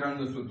 23 જ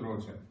રંગસૂત્રો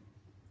છે.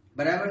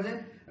 બરાબર છે.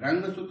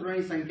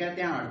 રંગસૂત્રોની સંખ્યા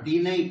ત્યાં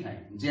અડધી નહીં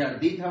થાય. જે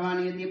અડધી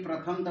થવાની હતી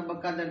પ્રથમ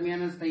તબક્કા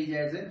દરમિયાન જ થઈ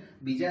જાય છે.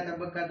 બીજા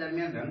તબક્કા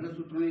દરમિયાન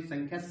રંગસૂત્રોની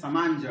સંખ્યા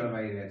સમાન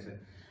જળવાઈ રહે છે.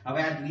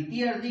 હવે આ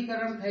દ્વિતીય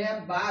અર્ધીકરણ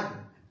થયા બાદ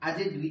આ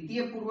જે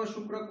દ્વિતીય પૂર્વ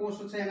શુક્રકોષ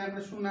છે એને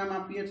આપણે શું નામ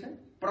આપીએ છીએ?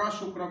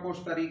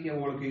 પ્રશુક્રકોષ તરીકે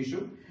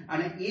ઓળખીશું.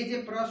 અને એ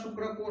જે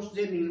પ્રશુક્રકોષ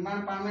જે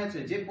નિર્માણ પામે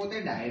છે જે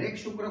પોતે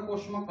ડાયરેક્ટ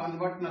શુક્રકોષમાં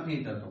કન્વર્ટ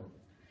નથી થતો.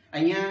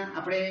 અહીંયા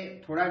આપણે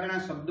થોડા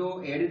ઘણા શબ્દો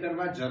એડ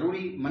કરવા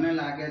જરૂરી મને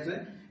લાગે છે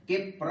કે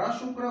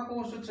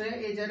પ્રશુક્રકોષ છે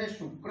એ જ્યારે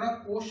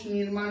શુક્રકોષ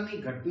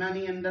નિર્માણની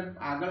ઘટનાની અંદર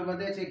આગળ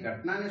વધે છે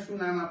ઘટનાને શું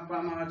નામ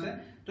આપવામાં આવે છે?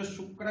 તો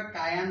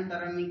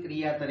શુક્રકાયાંતરણની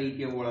ક્રિયા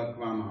તરીકે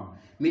ઓળખવામાં આવે.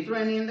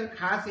 મિત્રો એની અંદર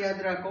ખાસ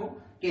યાદ રાખો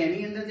કે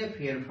એની અંદર જે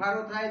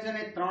ફેરફારો થાય છે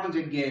ને 3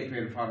 જગ્યાએ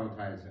ફેરફારો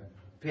થાય છે.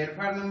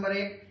 ફેરફાર નંબર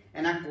 1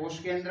 એના કોષ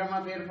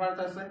કેન્દ્રમાં ફેરફાર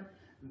થશે,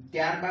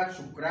 ત્યારબાદ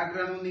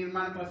શુક્રાગ્રનું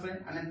નિર્માણ થશે,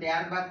 અને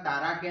ત્યારબાદ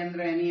તારા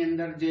કેન્દ્ર એની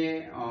અંદર જે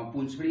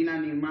પૂંછડીના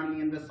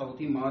નિર્માણની અંદર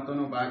સૌથી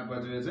મહત્વનો ભાગ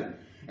ભજવે છે.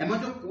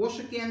 એમાં જો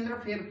કોષ કેન્દ્ર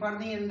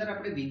ફેરફારની અંદર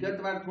આપણે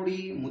વિગતવાર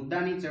થોડી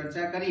મુદ્દાની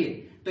ચર્ચા કરીએ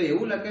તો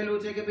એવું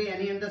લખેલું છે કે ભાઈ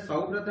એની અંદર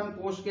સૌપ્રથમ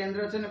કોષ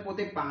કેન્દ્ર છે ને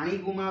પોતે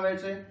પાણી ગુમાવે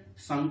છે,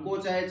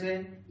 સંકોચાય છે,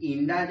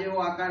 ઈંડા જેવો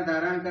આકાર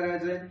ધારણ કરે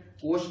છે,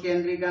 કોષ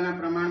કેન્દ્રિકાના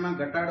પ્રમાણમાં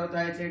ઘટાડો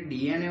થાય છે,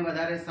 ડીએનએ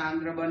વધારે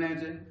સાંદ્ર બને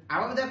છે.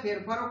 આવા બધા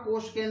ફેરફારો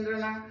કોષ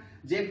કેન્દ્રના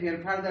જે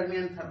ફેરફાર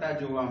દરમિયાન થતા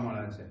જોવા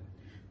મળે છે.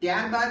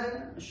 ત્યારબાદ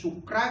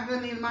શુક્રાગ્ર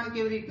નિર્માણ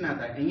કેવી રીતના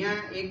થાય,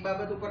 અહીંયા એક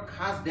બાબત ઉપર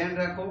ખાસ ધ્યાન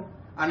રાખો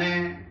અને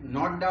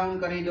નોટ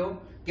ડાઉન કરી દો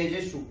કે જે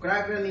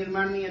શુક્રાગ્ર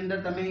નિર્માણની અંદર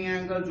તમે અહીંયા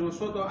આગળ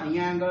જોશો તો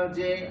અહીંયા આગળ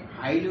જે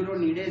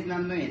હાઇલ્યુરોનિડેઝ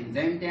નામનો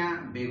એન્ઝાઇમ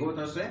ત્યાં ભેગો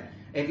થશે,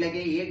 એટલે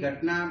કે એ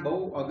ઘટના બહુ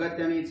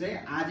અગત્યની છે.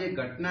 આ જે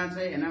ઘટના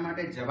છે એના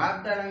માટે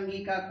જવાબદાર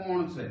અંગિકા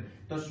કોણ છે,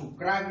 તો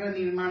શુક્રાગ્ર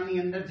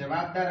નિર્માણની અંદર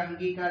જવાબદાર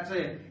અંગિકા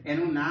છે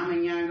એનું નામ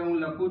અહીંયા આગળ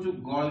હું લખું છું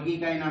ગોલ્ગી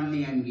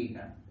નામની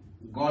અંગિકા.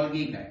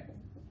 ગોલ્ગી.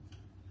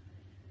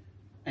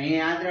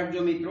 અહીંયા યાદ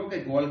રાખજો મિત્રો કે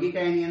ગોલ્ગી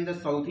એની અંદર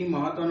સૌથી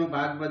મહત્વનો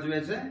ભાગ ભજવે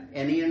છે.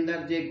 એની અંદર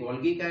જે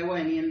ગોલ્ગી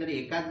હોય એની અંદર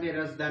એકાદ બે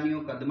રસધાનીઓ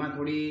કદમાં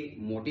થોડી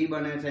મોટી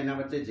બને છે, એના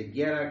વચ્ચે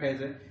જગ્યા રાખે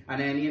છે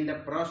અને એની અંદર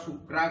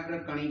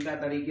પ્રશુક્રાગ્ર કણિકા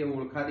તરીકે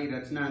ઓળખાતી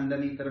રચના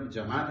અંદરની તરફ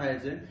જમા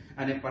થાય છે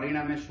અને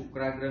પરિણામે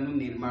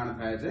શુક્રાગ્રનું નિર્માણ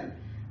થાય છે.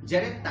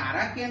 જ્યારે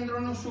તારા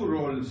કેન્દ્રોનો શું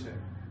રોલ છે,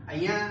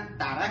 અહીંયા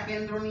તારા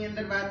કેન્દ્રોની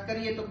અંદર વાત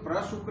કરીએ તો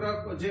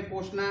પ્રશુક્ર જે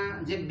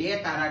કોષના જે બે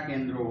તારા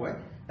કેન્દ્રો હોય,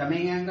 તમે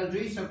અહીંયા આગળ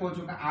જોઈ શકો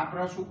છો કે આ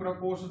પ્રશુક્ર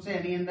કોષ છે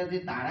એની અંદર જે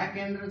તારા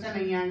કેન્દ્ર છે ને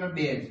અહીંયા આગળ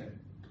બે છે,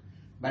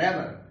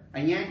 બરાબર.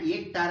 અહીંયા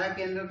એક તારા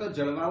કેન્દ્ર તો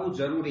જળવાવું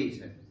જરૂરી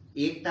છે.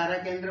 એક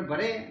તારા કેન્દ્ર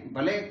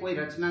ભલે કોઈ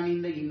રચનાની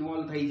અંદર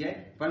ઇન્વોલ્વ થઈ જાય,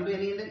 પરંતુ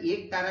એની અંદર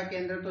એક તારા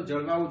કેન્દ્ર તો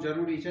જળવાવું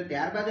જરૂરી છે.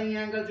 ત્યારબાદ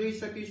અહીંયા આગળ જોઈ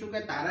શકીશું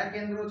કે તારા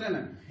કેન્દ્રો છે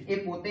ને એ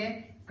પોતે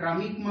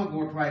ક્રમિકમાં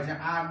ગોઠવાય છે,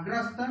 આ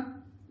અગ્રસ્ત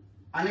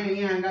અને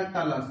અહીંયા આગળ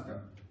તલસ્થ,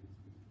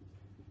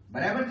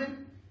 બરાબર છે.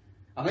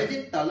 હવે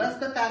જે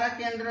તલસ્થ તારા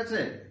કેન્દ્ર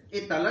છે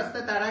એ તલસ્થ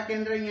તારા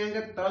કેન્દ્ર અહીંયા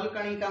આગળ તલ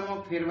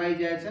કણિકામાં ફેરવાઈ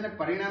જાય છે અને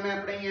પરિણામે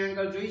આપણે અહીંયા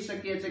આગળ જોઈ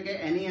શકીએ છીએ કે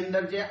એની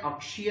અંદર જે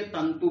અક્ષીય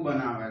તંતુ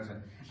બનાવે છે.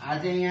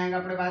 આજે અહીંયા આગળ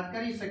આપણે વાત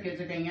કરી શકીએ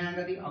છીએ કે અહીંયા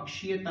આગળથી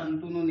અક્ષીય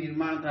તંતુનું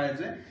નિર્માણ થાય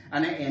છે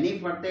અને એની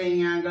ફરતે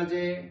અહીંયા આગળ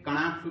જે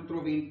કણાપ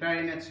સૂત્રો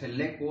વીંટાળીને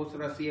છેલ્લે કોષ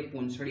રસીએ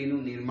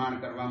પૂંછડીનું નિર્માણ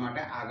કરવા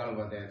માટે આગળ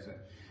વધે છે.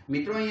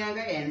 મિત્રો અહીંયા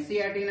આગળ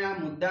એનસીઈઆરટી ના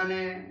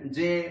મુદ્દાને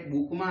જે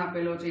બુકમાં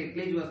આપેલો છે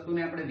એટલી જ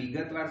વસ્તુને આપણે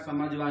વિગતવાર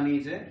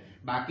સમજવાની છે.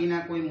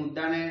 બાકીના કોઈ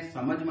મુદ્દાને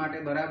સમજ માટે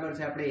બરાબર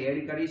છે આપણે એડ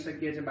કરી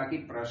શકીએ છીએ. બાકી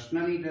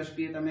પ્રશ્નની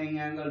દ્રષ્ટિએ તમે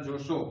અહીંયા આગળ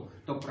જોશો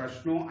તો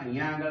પ્રશ્નો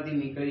અહીંયા આગળથી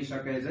નીકળી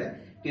શકે છે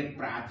કે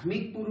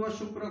પ્રાથમિક પૂર્વ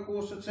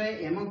શુક્રકોષ છે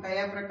એમાં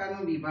કયા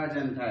પ્રકારનું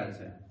વિભાજન થાય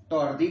છે,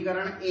 તો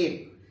અર્ધીકરણ 1.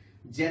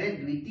 જ્યારે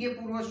દ્વિતીય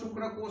પૂર્વ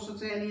શુક્રકોષ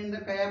છે એની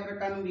અંદર કયા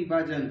પ્રકારનું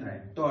વિભાજન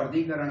થાય, તો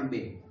અર્ધીકરણ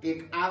 2. એક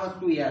આ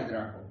વસ્તુ યાદ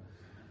રાખો.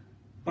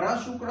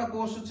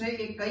 પ્રશુક્રકોષ છે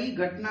એ કઈ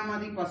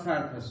ઘટનામાંથી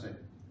પસાર થશે,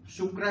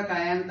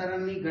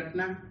 શુક્રકાયાંતરણની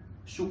ઘટના.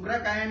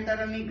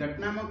 શુક્રકાયાંતરણની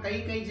ઘટનામાં કઈ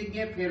કઈ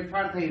જગ્યાએ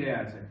ફેરફાર થઈ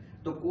રહ્યા છે,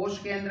 તો કોષ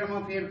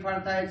કેન્દ્રમાં ફેરફાર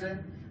થાય છે,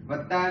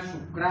 વત્તા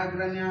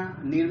શુક્રાગ્રના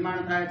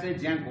નિર્માણ થાય છે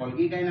જ્યાં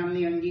ગોલ્ગી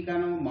નામની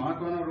અંગિકાનો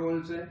મહત્વનો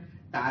રોલ છે,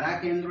 તારા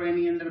કેન્દ્રો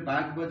એની અંદર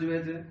ભાગ ભજવે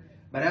છે,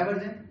 બરાબર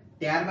છે.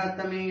 ત્યારબાદ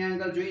તમે અહીંયા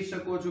આગળ જોઈ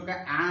શકો છો કે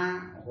આ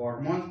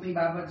હોર્મોન્સની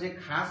બાબત જે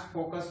ખાસ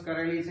ફોકસ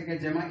કરેલી છે કે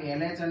જેમાં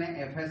LH અને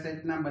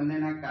FSH ના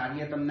બંનેના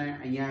કાર્ય તમને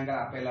અહીંયા આગળ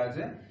આપેલા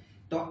છે.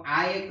 તો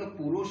આ એક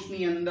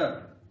પુરુષની અંદર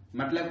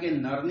મતલબ કે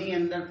નરની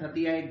અંદર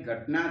થતી આ એક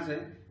ઘટના છે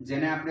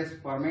જેને આપણે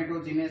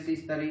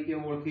સ્પર્મેટોજિનેસિસ તરીકે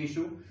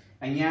ઓળખીશું.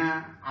 અહીંયા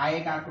આ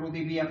એક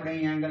આકૃતિ બી આપણે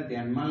અહીંયા આગળ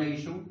ધ્યાનમાં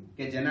લઈશું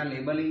કે જેના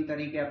લેબલિંગ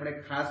તરીકે આપણે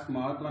ખાસ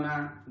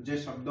મહત્વના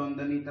જે શબ્દો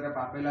અંદરની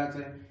તરફ આપેલા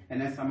છે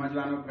એને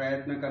સમજવાનો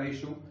પ્રયત્ન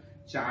કરીશું.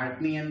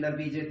 ચાર્ટની અંદર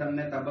બી જે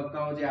તમને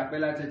તબક્કાઓ જે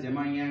આપેલા છે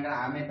જેમાં અહીંયા આગળ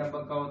આમે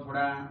તબક્કાઓ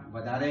થોડા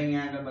વધારે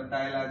અહીંયા આગળ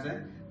બતાવેલા છે.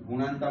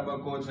 ગુણન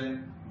તબક્કો છે,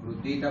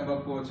 વૃદ્ધિ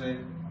તબક્કો છે,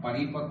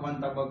 પરિપક્વન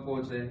તબક્કો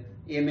છે,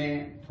 એ મેં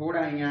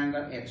થોડા અહીંયા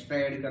આગળ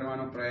એક્સ્ટ્રા એડ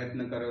કરવાનો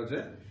પ્રયત્ન કર્યો છે.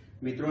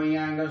 મિત્રો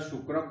અહીંયા આગળ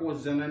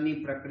શુક્રકોષ જનનની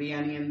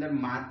પ્રક્રિયાની અંદર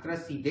માત્ર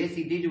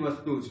સીધી જ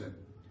વસ્તુ છે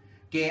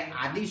કે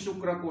આદિ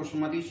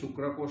શુક્રકોષમાંથી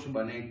શુક્રકોષ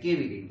બને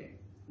કેવી રીતે,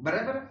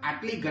 બરાબર.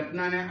 આટલી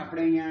ઘટનાને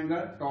આપણે અહીંયા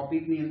આગળ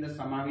ટોપિકની અંદર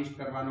સમાવિષ્ટ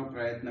કરવાનો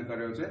પ્રયત્ન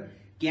કર્યો છે.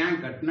 ક્યાં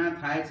ઘટના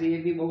થાય છે એ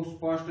બી બહુ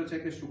સ્પષ્ટ છે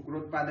કે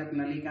શુક્રોત્પાદક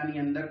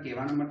નલિકાની અંદર,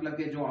 કહેવાનો મતલબ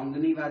કે જો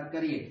અંગની વાત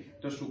કરીએ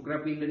તો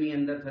શુક્રપિંડની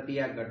અંદર થતી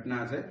આ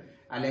ઘટના છે.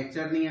 આ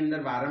લેક્ચરની અંદર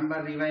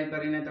વારંવાર રિવાઇવ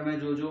કરીને તમે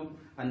જોજો.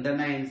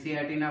 અંદરના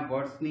એનસીઈઆરટી ના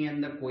વર્ડ્સની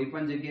અંદર કોઈ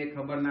પણ જગ્યાએ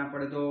ખબર ના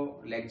પડે તો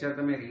લેક્ચર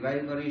તમે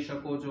રિવાઇવ કરી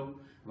શકો છો.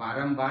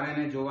 વારંવાર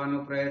એને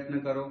જોવાનો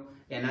પ્રયત્ન કરો.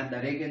 એના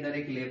દરેકે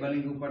દરેક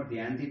લેબલિંગ ઉપર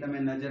ધ્યાનથી તમે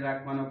નજર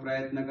રાખવાનો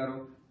પ્રયત્ન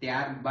કરો.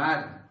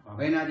 ત્યારબાદ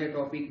હવેના જે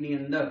ટોપિકની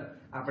અંદર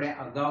આપણે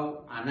અગાઉ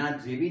આના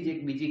જેવી જ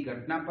એક બીજી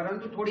ઘટના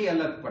પરંતુ થોડી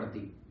અલગ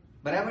પડતી,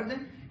 બરાબર છે,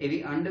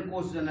 એવી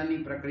અંડકોષ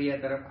જનનની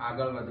પ્રક્રિયા તરફ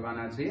આગળ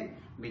વધવાના છે.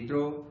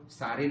 મિત્રો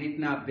સારી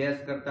રીતના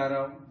અભ્યાસ કરતા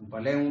રહો.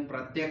 ભલે હું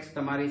પ્રત્યક્ષ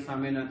તમારી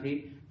સામે નથી,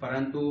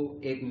 પરંતુ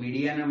એક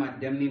મીડિયાના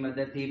માધ્યમની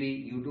મદદથી બી,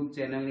 યુટ્યુબ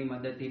ચેનલની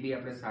મદદથી બી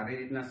આપણે સારી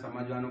રીતના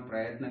સમજવાનો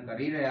પ્રયત્ન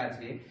કરી રહ્યા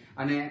છીએ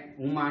અને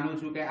હું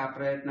માનું છું કે આ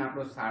પ્રયત્ન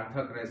આપણો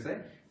સાર્થક રહેશે.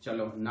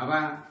 ચલો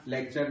નવા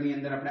લેક્ચરની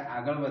અંદર આપણે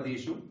આગળ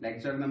વધીશું.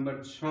 લેક્ચર નંબર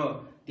 6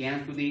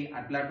 ત્યાં સુધી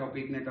આટલા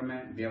ટોપિકને તમે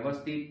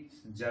વ્યવસ્થિત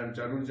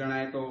જરૂર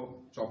જણાય તો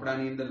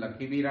ચોપડાની અંદર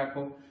લખી બી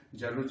રાખો.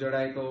 જરૂર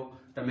જણાય તો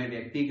તમે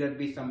વ્યક્તિગત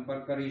બી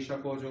સંપર્ક કરી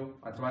શકો છો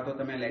અથવા તો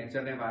તમે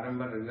લેક્ચરને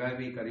વારંવાર રિવાઇવ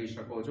બી કરી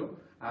શકો છો.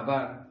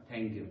 આભાર.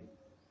 Thank you.